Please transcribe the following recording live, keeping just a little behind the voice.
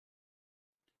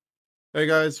Hey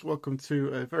guys, welcome to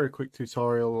a very quick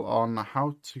tutorial on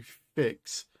how to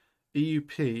fix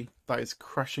EUP that is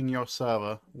crashing your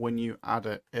server when you add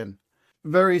it in.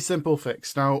 Very simple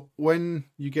fix. Now, when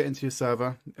you get into your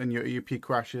server and your EUP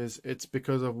crashes, it's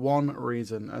because of one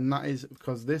reason, and that is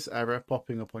because this error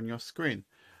popping up on your screen.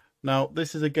 Now,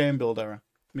 this is a game build error,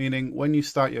 meaning when you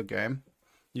start your game,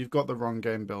 you've got the wrong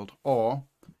game build, or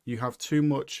you have too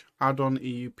much add-on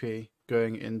EUP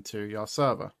going into your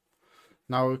server.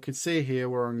 Now we can see here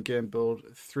we're on game build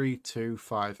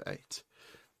 3258.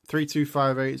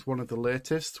 3258 is one of the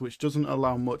latest, which doesn't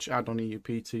allow much add-on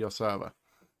EUP to your server.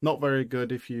 Not very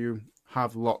good if you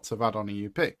have lots of add-on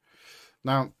EUP.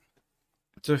 Now,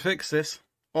 to fix this,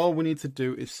 all we need to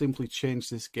do is simply change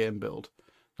this game build.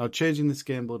 Now, changing this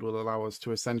game build will allow us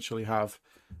to essentially have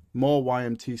more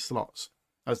YMT slots,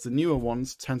 as the newer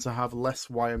ones tend to have less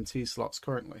YMT slots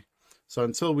currently. So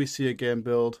until we see a game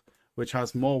build which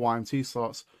has more YMT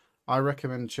slots, I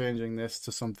recommend changing this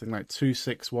to something like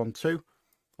 2612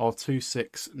 or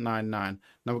 2699.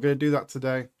 Now we're going to do that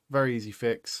today. Very easy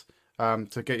fix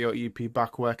to get your EUP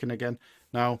back working again.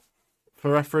 Now,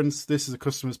 for reference, this is a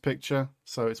customer's picture,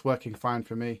 so it's working fine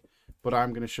for me, but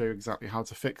I'm going to show you exactly how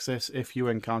to fix this if you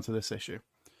encounter this issue.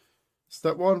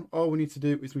 Step one, all we need to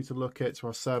do is we need to look at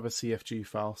our server CFG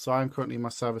file. So I'm currently in my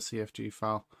server CFG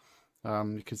file.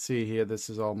 You can see here, this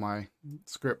is all my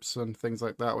scripts and things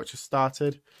like that, which are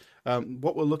started.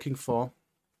 What we're looking for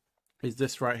is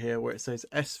this right here, where it says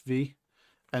SV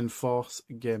enforce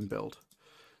game build.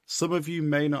 Some of you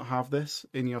may not have this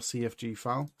in your CFG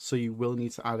file, so you will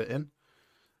need to add it in.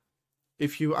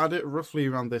 If you add it roughly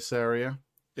around this area,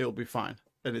 it'll be fine.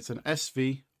 And it's an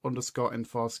SV underscore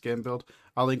enforce game build.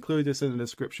 I'll include this in the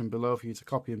description below for you to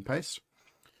copy and paste.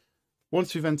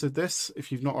 Once you've entered this,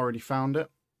 if you've not already found it,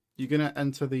 you're going to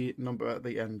enter the number at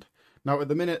the end. Now, at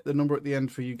the minute, the number at the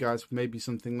end for you guys may be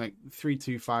something like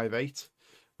 3258.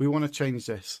 We want to change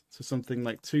this to something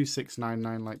like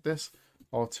 2699 like this,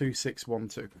 or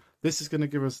 2612. This is going to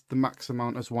give us the max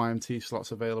amount as YMT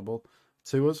slots available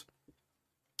to us.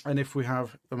 And if we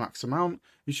have the max amount,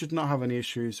 you should not have any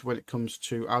issues when it comes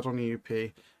to add-on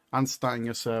EUP and starting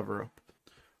your server up.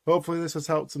 Hopefully this has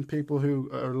helped some people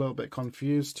who are a little bit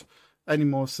confused. Any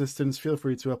more assistance, feel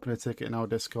free to open a ticket in our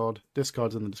Discord.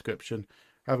 Discord's in the description.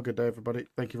 Have a good day, everybody.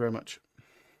 Thank you very much.